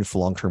 Investors saving for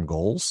long-term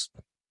goals.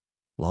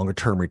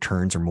 Longer-term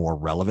returns are more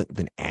relevant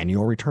than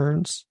annual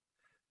returns.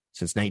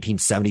 Since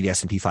 1970, the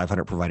S&P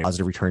 500 provided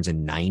positive returns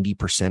in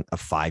 90%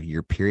 of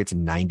 5-year periods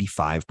and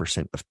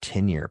 95% of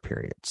 10-year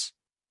periods.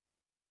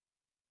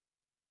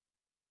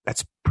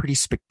 That's pretty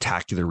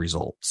spectacular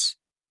results.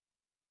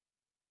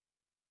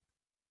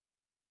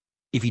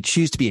 If you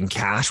choose to be in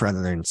cash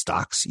rather than in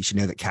stocks, you should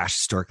know that cash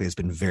historically has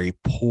been very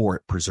poor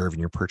at preserving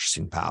your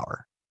purchasing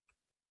power.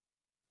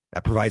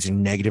 That provides a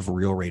negative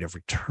real rate of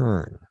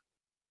return.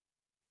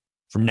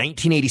 From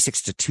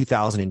 1986 to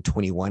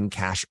 2021,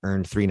 cash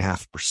earned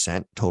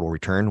 3.5% total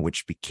return,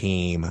 which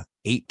became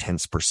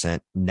 0.8%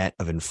 net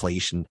of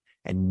inflation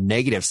and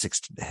negative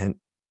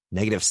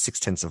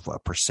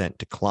 0.6%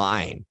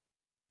 decline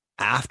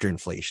after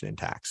inflation and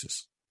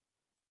taxes.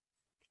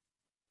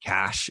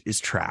 Cash is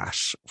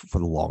trash for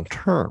the long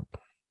term.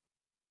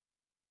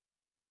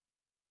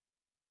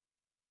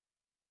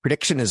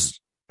 Prediction is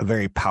a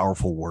very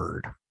powerful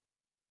word.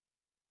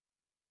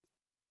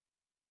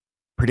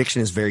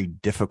 Prediction is very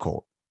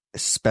difficult,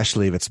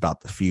 especially if it's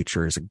about the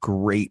future, is a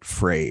great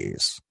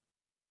phrase.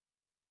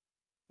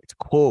 It's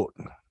a quote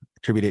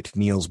attributed to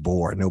Niels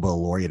Bohr, a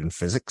Nobel laureate in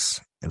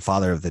physics and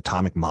father of the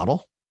atomic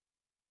model.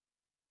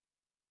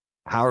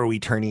 How are we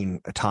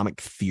turning atomic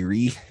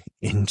theory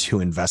into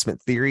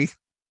investment theory?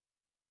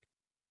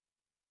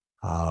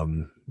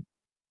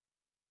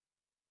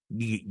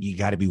 You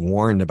got to be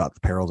warned about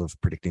the perils of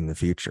predicting the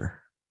future.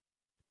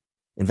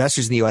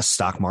 Investors in the U.S.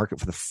 stock market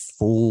for the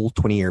full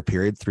 20-year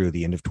period through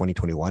the end of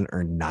 2021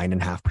 earned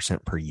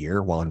 9.5% per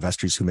year, while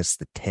investors who missed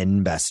the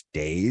 10 best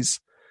days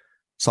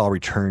saw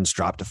returns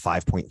drop to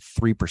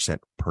 5.3%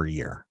 per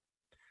year.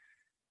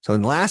 So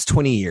in the last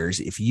 20 years,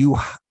 if you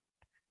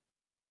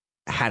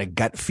had a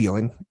gut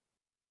feeling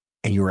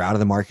and you were out of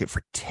the market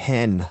for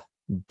 10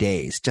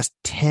 days, just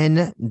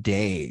 10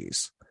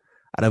 days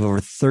out of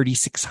over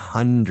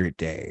 3,600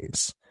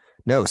 days,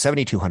 no,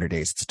 7,200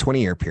 days, it's a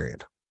 20-year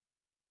period.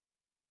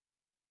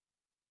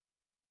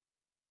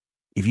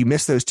 If you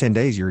miss those 10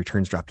 days, your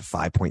returns drop to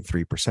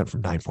 5.3%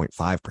 from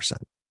 9.5%.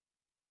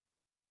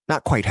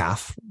 Not quite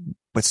half,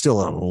 but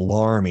still an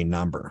alarming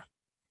number.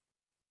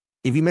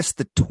 If you miss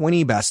the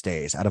 20 best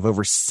days out of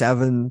over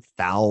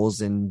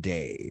 7,000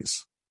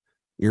 days,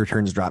 your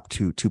returns drop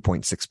to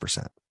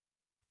 2.6%.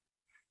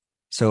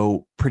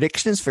 So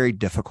prediction is very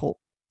difficult,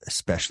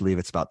 especially if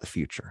it's about the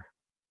future.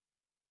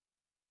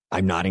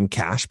 I'm not in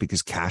cash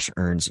because cash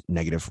earns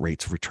negative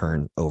rates of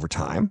return over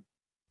time.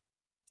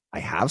 I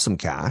have some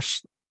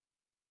cash.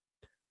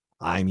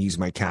 I'm using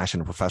my cash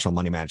in a professional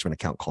money management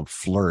account called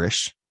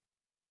Flourish.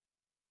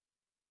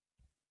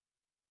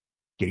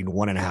 Getting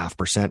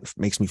 1.5%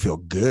 makes me feel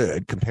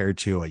good compared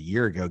to a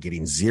year ago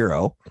getting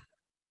 0.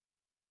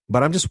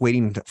 But I'm just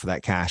waiting for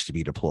that cash to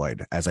be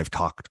deployed, as I've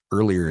talked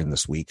earlier in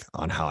this week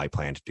on how I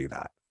plan to do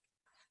that.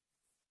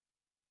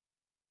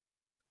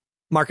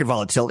 Market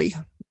volatility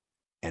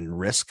and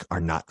risk are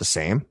not the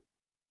same.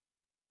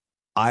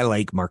 I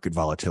like market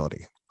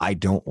volatility. I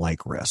don't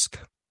like risk.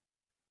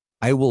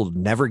 I will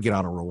never get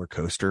on a roller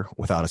coaster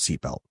without a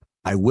seatbelt.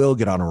 I will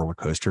get on a roller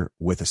coaster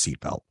with a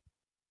seatbelt.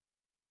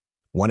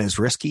 One is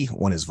risky,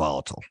 one is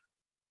volatile.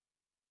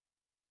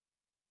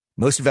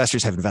 Most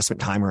investors have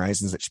investment time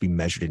horizons that should be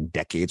measured in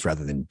decades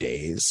rather than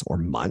days or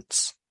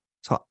months.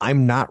 So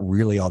I'm not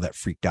really all that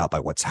freaked out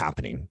by what's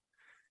happening.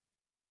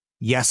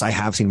 Yes, I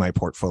have seen my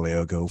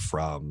portfolio go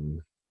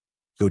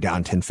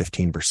down 10,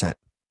 15%.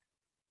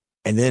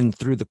 And then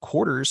through the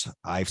quarters,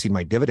 I've seen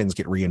my dividends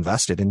get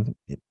reinvested and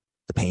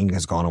the pain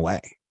has gone away.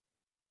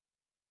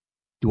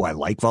 Do I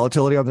like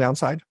volatility on the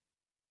downside?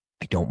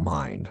 I don't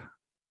mind.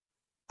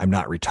 I'm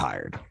not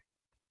retired.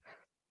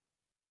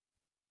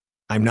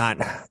 I'm not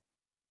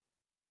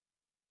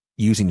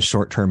using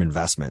short-term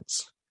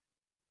investments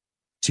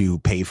to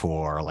pay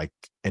for like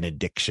an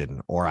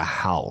addiction or a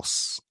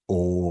house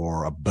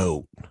or a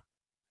boat.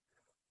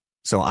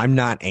 So I'm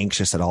not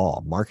anxious at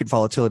all. Market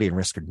volatility and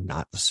risk are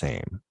not the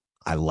same.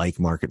 I like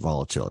market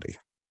volatility.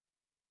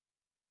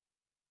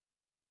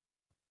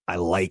 I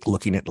like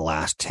looking at the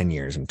last 10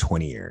 years and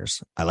 20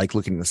 years. I like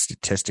looking at the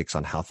statistics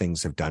on how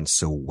things have done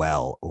so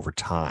well over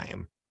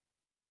time.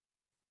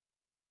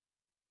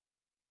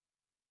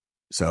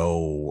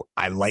 So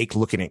I like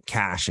looking at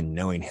cash and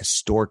knowing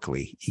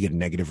historically you get a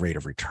negative rate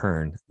of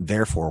return.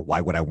 Therefore, why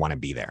would I want to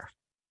be there?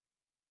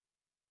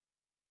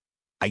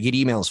 I get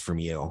emails from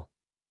you,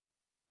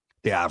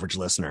 the average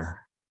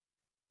listener,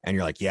 and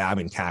you're like, yeah, I'm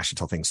in cash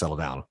until things settle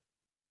down.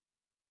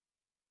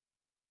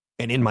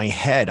 And in my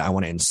head, I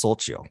want to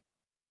insult you.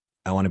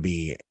 I want to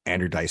be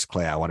Andrew Dice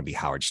Clay. I want to be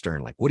Howard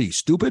Stern. Like, what are you,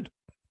 stupid?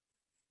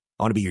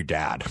 I want to be your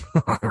dad,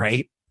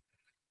 right?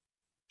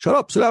 Shut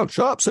up, sit down,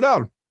 shut up, sit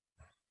down.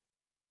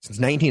 Since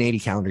 1980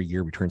 calendar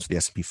year, returns for the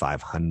S&P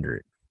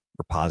 500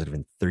 were positive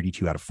in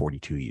 32 out of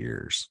 42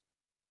 years.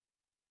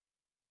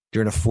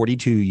 During a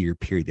 42-year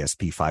period, the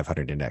S&P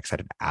 500 index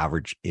had an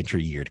average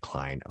intra-year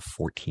decline of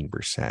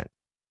 14%.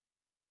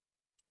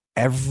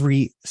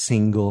 Every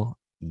single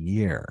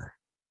year,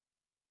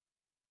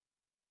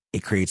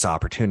 it creates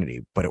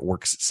opportunity, but it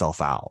works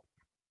itself out.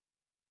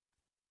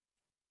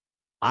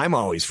 I'm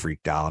always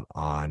freaked out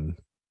on,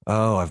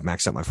 I've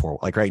maxed out my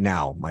 401k. Like right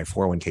now, my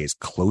 401k is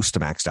close to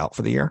maxed out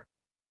for the year.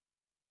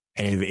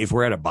 And if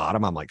we're at a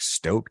bottom, I'm like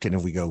stoked. And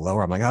if we go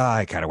lower, I'm like,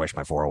 I kind of wish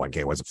my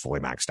 401k wasn't fully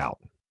maxed out.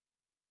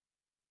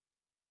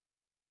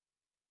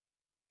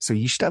 So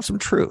you should have some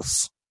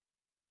truths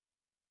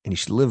and you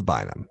should live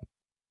by them.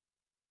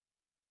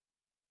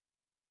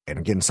 And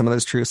again, some of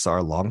those truths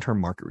are long-term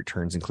market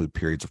returns include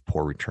periods of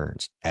poor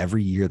returns.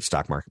 Every year, the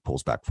stock market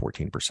pulls back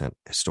 14%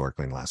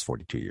 historically in the last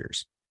 42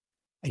 years.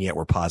 And yet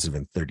we're positive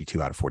in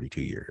 32 out of 42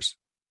 years.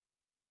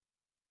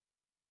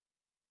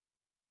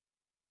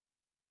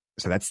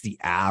 So that's the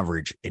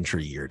average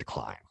intra-year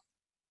decline.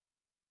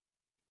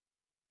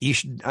 You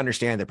should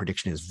understand that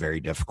prediction is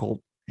very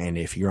difficult. And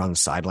if you're on the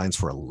sidelines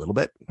for a little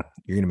bit,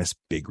 you're going to miss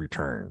big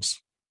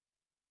returns.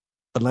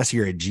 Unless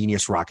you're a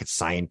genius rocket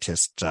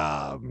scientist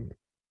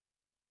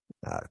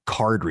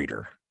card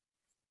reader,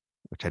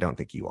 which I don't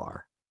think you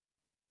are.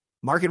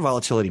 Market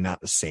volatility, not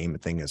the same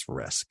thing as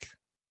risk.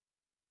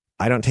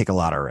 I don't take a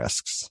lot of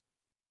risks.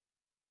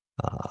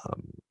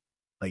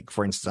 Like,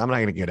 for instance, I'm not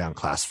going to go down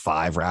class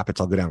 5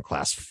 rapids. I'll go down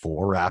class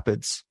 4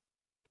 rapids.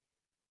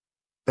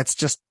 That's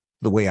just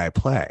the way I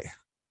play.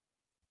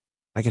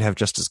 I could have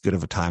just as good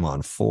of a time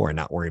on 4 and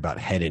not worry about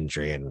head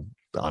injury and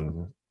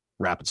on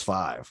rapids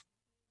 5.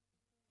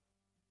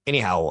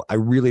 Anyhow, I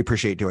really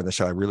appreciate doing the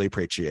show. I really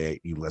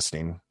appreciate you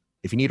listening.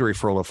 If you need a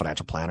referral to a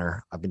financial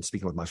planner, I've been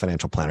speaking with my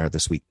financial planner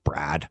this week,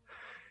 Brad.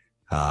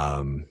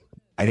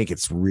 I think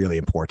it's really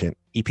important.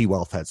 EP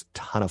Wealth has a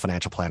ton of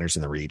financial planners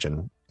in the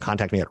region.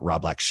 Contact me at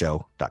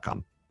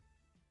robblackshow.com.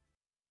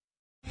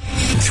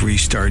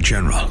 3-star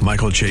General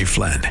Michael J.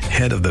 Flynn,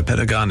 head of the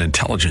Pentagon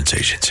Intelligence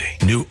Agency,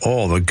 knew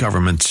all the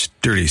government's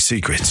dirty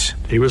secrets.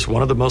 He was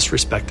one of the most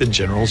respected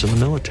generals in the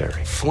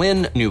military.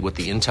 Flynn knew what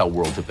the intel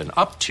world had been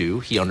up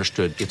to. He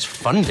understood its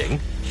funding.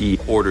 He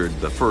ordered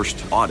the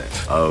first audit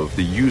of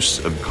the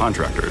use of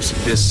contractors.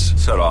 This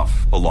set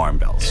off alarm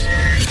bells.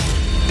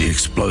 The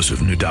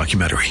explosive new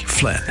documentary,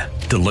 Flynn,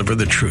 Deliver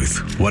the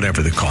Truth,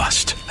 Whatever the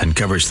Cost,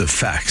 uncovers the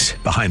facts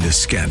behind this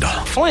scandal.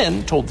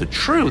 Flynn told the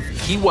truth.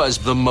 He was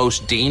the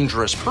most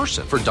dangerous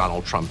person for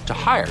Donald Trump to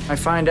hire. I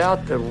find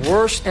out the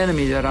worst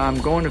enemy that I'm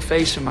going to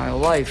face in my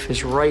life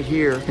is right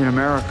here in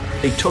America.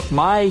 They took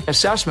my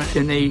assessment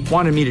and they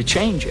wanted me to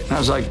change it. And I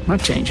was like, I'm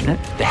not changing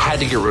it. They had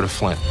to get rid of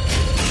Flynn.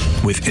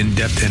 With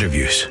in-depth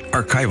interviews,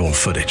 archival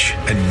footage,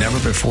 and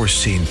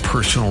never-before-seen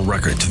personal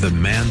records of the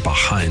man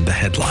behind the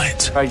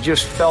headlines. I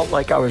just felt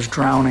like I was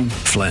drowning.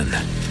 Flynn,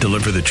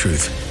 Deliver the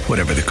Truth,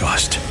 Whatever the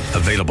Cost.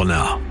 Available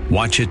now.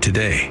 Watch it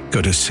today.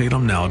 Go to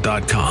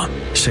salemnow.com.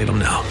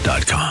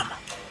 salemnow.com.